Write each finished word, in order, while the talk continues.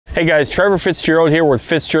Hey guys, Trevor Fitzgerald here with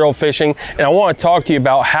Fitzgerald Fishing, and I want to talk to you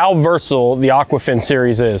about how versatile the Aquafin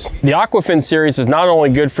series is. The Aquafin series is not only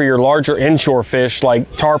good for your larger inshore fish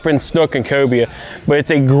like tarpon, snook, and cobia, but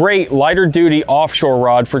it's a great lighter duty offshore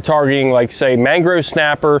rod for targeting like say mangrove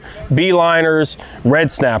snapper, beeliners,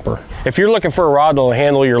 red snapper. If you're looking for a rod that will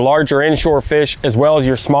handle your larger inshore fish as well as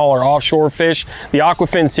your smaller offshore fish, the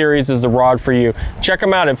Aquafin series is the rod for you. Check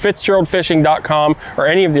them out at fitzgeraldfishing.com or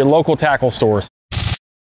any of your local tackle stores.